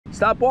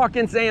stop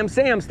walking, Sam,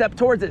 step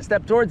towards it,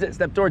 step towards it,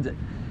 step towards it.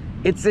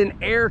 It's an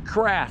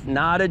aircraft,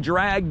 not a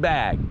drag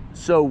bag.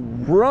 So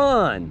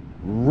run,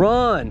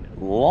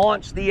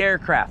 launch the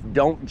aircraft.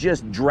 Don't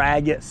just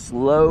drag it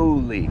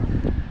slowly.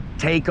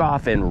 Take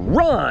off and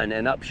run,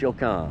 and up she'll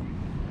come.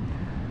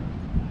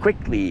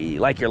 Quickly,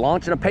 like you're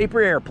launching a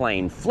paper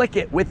airplane. Flick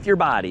it with your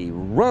body,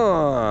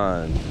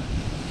 run.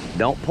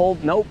 Don't pull,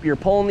 nope, you're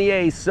pulling the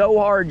A's so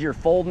hard you're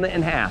folding it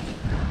in half.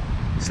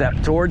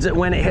 Step towards it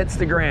when it hits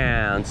the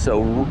ground.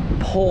 So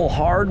pull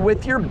hard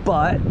with your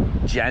butt,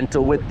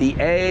 gentle with the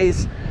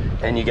A's,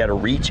 and you gotta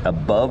reach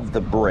above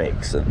the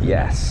brake. So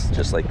yes,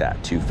 just like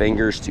that, 2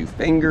 fingers, 2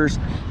 fingers.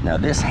 Now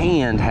this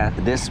hand,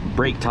 this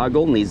brake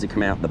toggle needs to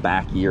come out the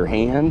back of your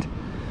hand.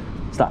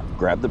 Stop,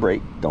 grab the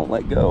brake, don't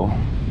let go.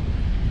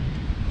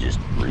 Just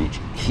reach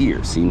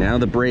here. See, now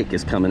the brake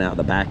is coming out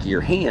the back of your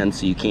hand,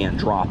 so you can't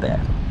drop it.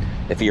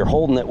 If you're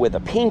holding it with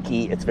a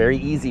pinky, it's very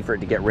easy for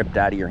it to get ripped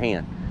out of your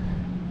hand.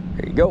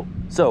 There you go.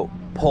 So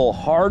pull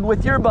hard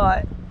with your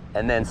butt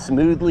and then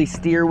smoothly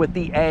steer with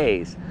the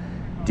A's.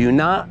 Do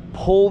not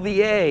pull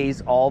the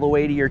A's all the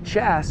way to your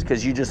chest,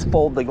 because you just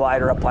fold the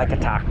glider up like a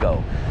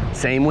taco.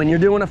 Same when you're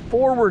doing a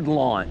forward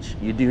launch.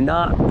 You do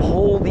not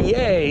pull the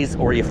A's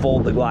or you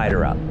fold the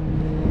glider up.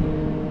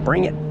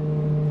 Bring it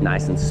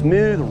nice and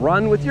smooth.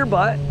 Run with your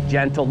butt.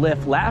 Gentle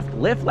lift left,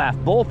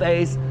 both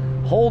A's.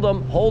 Hold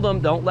them,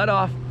 don't let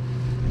off.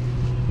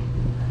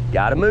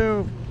 Gotta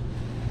move.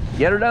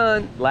 Get her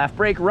done. Left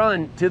brake,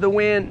 run to the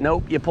wind.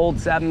 Nope, you pulled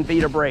 7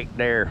 feet of brake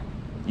there.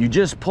 You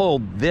just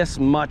pulled this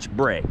much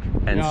brake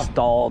and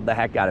stalled the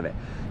heck out of it.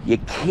 You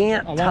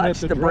can't touch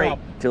the brake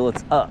till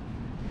it's up.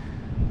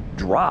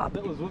 Drop.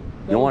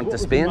 You want it to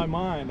spin? In my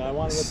mind. I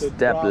wanted it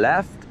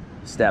to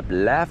Step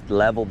left,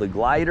 level the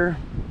glider.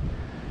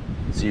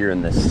 So you're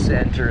in the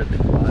center of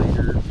the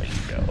glider.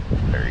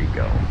 There you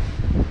go.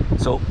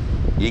 So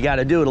you got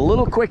to do it a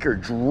little quicker.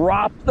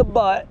 Drop the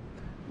butt,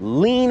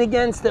 lean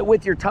against it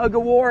with your tug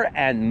of war,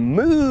 and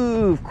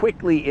move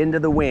quickly into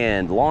the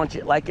wind. Launch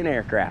it like an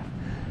aircraft,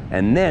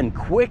 and then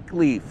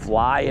quickly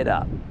fly it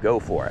up. Go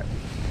for it.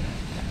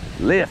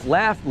 Lift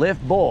left,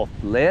 lift both.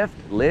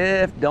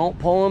 Lift, don't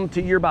pull them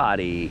to your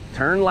body.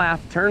 Turn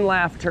left,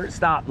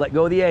 stop, let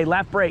go of the A.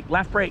 Left brake.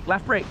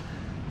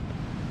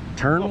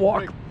 Turn,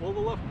 walk, pull the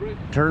left brake.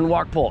 Turn,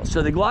 walk, pull.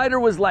 So the glider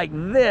was like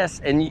this,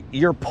 and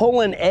you're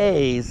pulling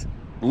A's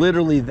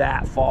literally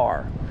that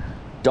far.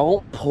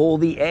 Don't pull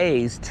the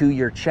A's to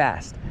your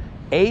chest.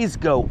 A's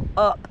go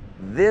up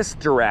this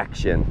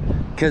direction,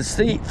 because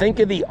see, think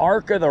of the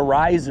arc of the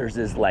risers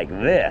is like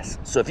this.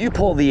 So if you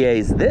pull the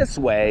A's this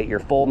way, you're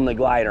folding the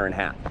glider in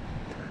half.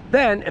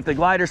 Then if the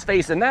glider's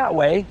facing that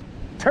way,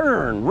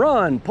 turn,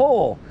 run,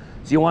 pull.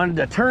 So you wanted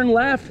to turn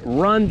left,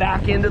 run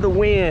back into the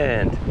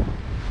wind.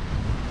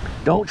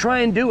 Don't try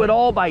and do it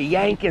all by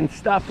yanking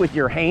stuff with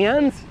your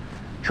hands.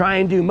 Try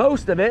and do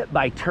most of it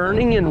by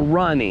turning and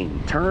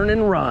running. Turn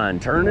and run,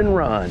 turn and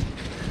run.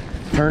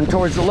 Turn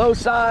towards the low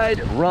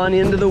side, run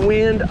into the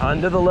wind,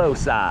 under the low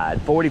side,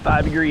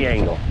 45-degree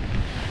angle.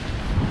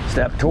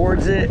 Step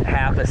towards it,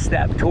 half a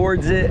step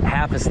towards it,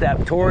 half a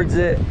step towards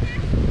it.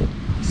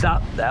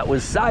 Stop, that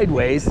was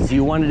sideways, so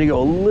you wanted to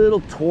go a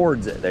little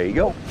towards it. There you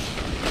go.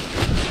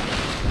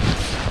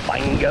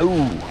 Bingo.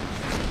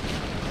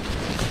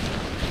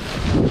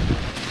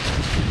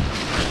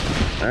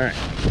 All right,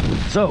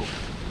 so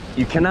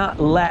you cannot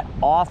let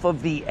off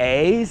of the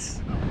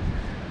A's.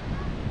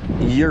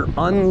 You're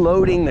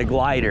unloading the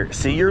glider.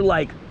 So you're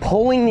like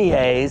pulling the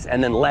A's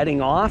and then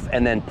letting off,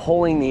 and then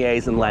pulling the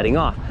A's and letting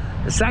off.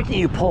 The second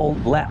you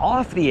let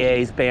off the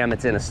A's, bam,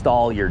 it's in a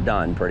stall, you're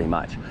done pretty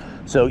much.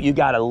 So you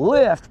gotta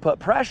lift, put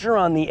pressure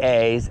on the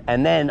A's,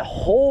 and then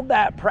hold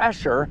that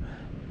pressure,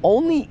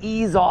 only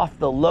ease off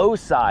the low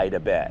side a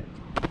bit.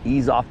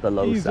 Ease off the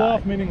low side. Ease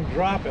off meaning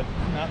drop it,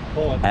 not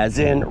pull it. As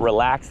in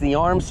relax the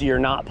arm so you're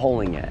not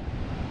pulling it.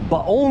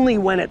 But only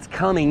when it's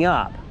coming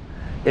up.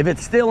 If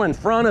it's still in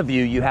front of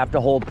you, you have to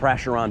hold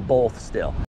pressure on both still.